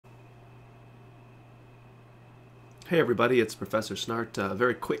Hey everybody, it's Professor Snart.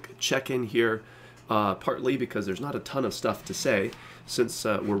 Very quick check-in here, partly because there's not a ton of stuff to say since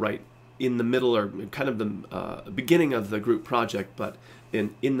we're right in the middle, or kind of the beginning of the group project, but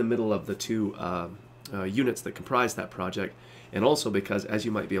in the middle of the two units that comprise that project, and also because, as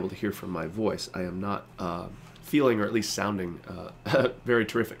you might be able to hear from my voice, I am not feeling, or at least sounding, very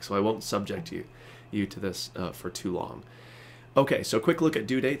terrific, so I won't subject you to this for too long. Okay, so quick look at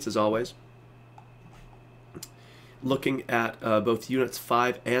due dates as always. Looking at both Units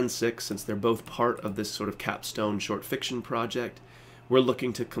 5 and 6, since they're both part of this sort of capstone short fiction project. We're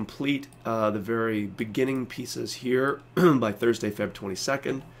looking to complete the very beginning pieces here by Thursday, Feb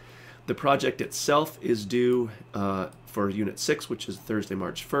 22nd. The project itself is due for Unit 6, which is Thursday,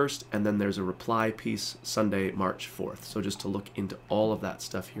 March 1st, and then there's a reply piece Sunday, March 4th. So just to look into all of that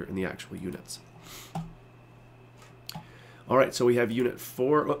stuff here in the actual units. All right, so we have Unit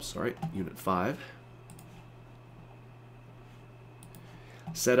 5.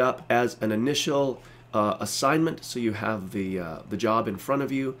 Set up as an initial assignment, so you have the job in front of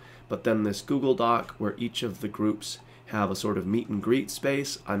you, but then this Google Doc where each of the groups have a sort of meet and greet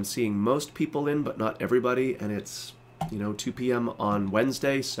space. I'm seeing most people in, but not everybody, and it's 2 p.m. on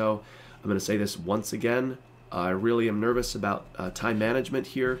Wednesday, so I'm going to say this once again. I really am nervous about time management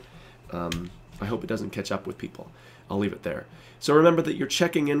here. I hope it doesn't catch up with people. I'll leave it there. So remember that you're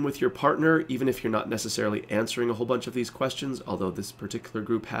checking in with your partner, even if you're not necessarily answering a whole bunch of these questions, although this particular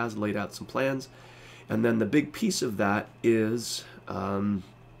group has laid out some plans. And then the big piece of that is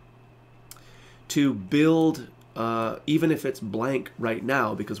to build, even if it's blank right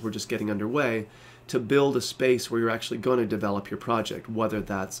now, because we're just getting underway, to build a space where you're actually going to develop your project, whether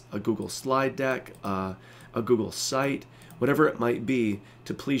that's a Google slide deck, a Google site, whatever it might be,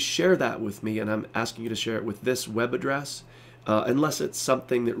 to please share that with me, and I'm asking you to share it with this web address, unless it's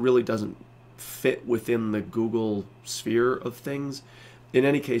something that really doesn't fit within the Google sphere of things. In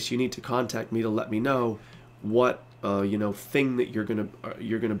any case, you need to contact me to let me know what thing that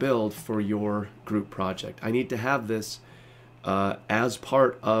you're gonna build for your group project. I need to have this as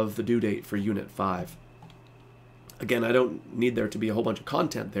part of the due date for Unit 5. Again, I don't need there to be a whole bunch of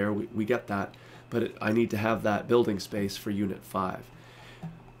content there. We get that. But I need to have that building space for Unit 5.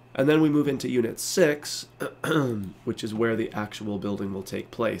 And then we move into Unit 6, which is where the actual building will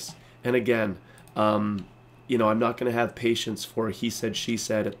take place. And again, I'm not going to have patience for he said, she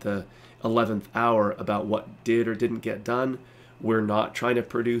said at the 11th hour about what did or didn't get done. We're not trying to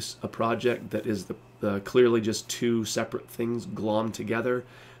produce a project that is clearly just two separate things glommed together.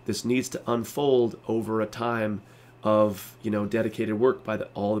 This needs to unfold over a time of dedicated work by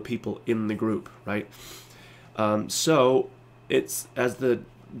all the people in the group, right? So it's, as the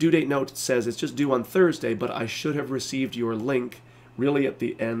due date note says, it's just due on Thursday, but I should have received your link really at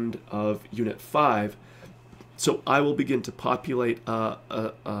the end of Unit 5. So I will begin to populate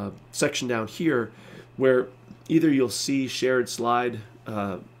a section down here where either you'll see shared slide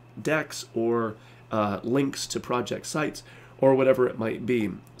decks or links to project sites or whatever it might be.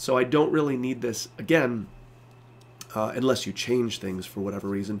 So I don't really need this again, unless you change things for whatever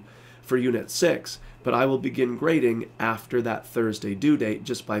reason, for Unit 6, but I will begin grading after that Thursday due date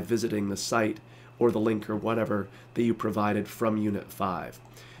just by visiting the site or the link or whatever that you provided from Unit 5.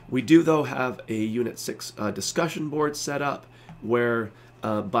 We do, though, have a Unit 6 discussion board set up where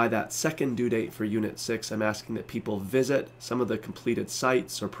by that second due date for Unit 6, I'm asking that people visit some of the completed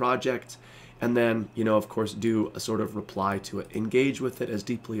sites or projects, and then, of course, do a sort of reply to it. Engage with it as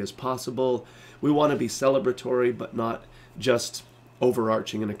deeply as possible. We want to be celebratory, but not just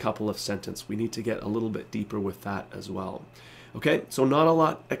overarching in a couple of sentences. We need to get a little bit deeper with that as well. Okay, so not a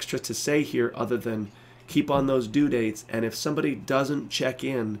lot extra to say here other than keep on those due dates, and if somebody doesn't check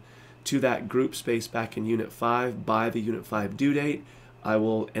in to that group space back in Unit 5 by the Unit 5 due date, I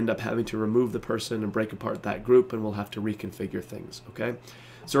will end up having to remove the person and break apart that group, and we'll have to reconfigure things, okay?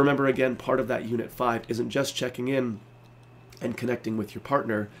 So remember, again, part of that Unit 5 isn't just checking in and connecting with your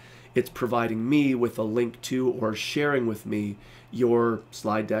partner. It's providing me with a link to or sharing with me your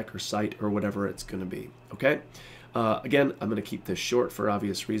slide deck or site or whatever it's going to be, okay? Again, I'm going to keep this short for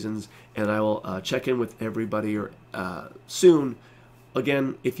obvious reasons, and I will check in with everybody soon.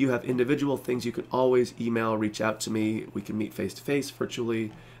 Again, if you have individual things, you can always email, reach out to me. We can meet face-to-face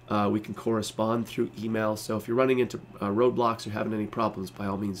virtually. We can correspond through email. So if you're running into roadblocks or having any problems, by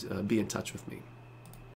all means, be in touch with me.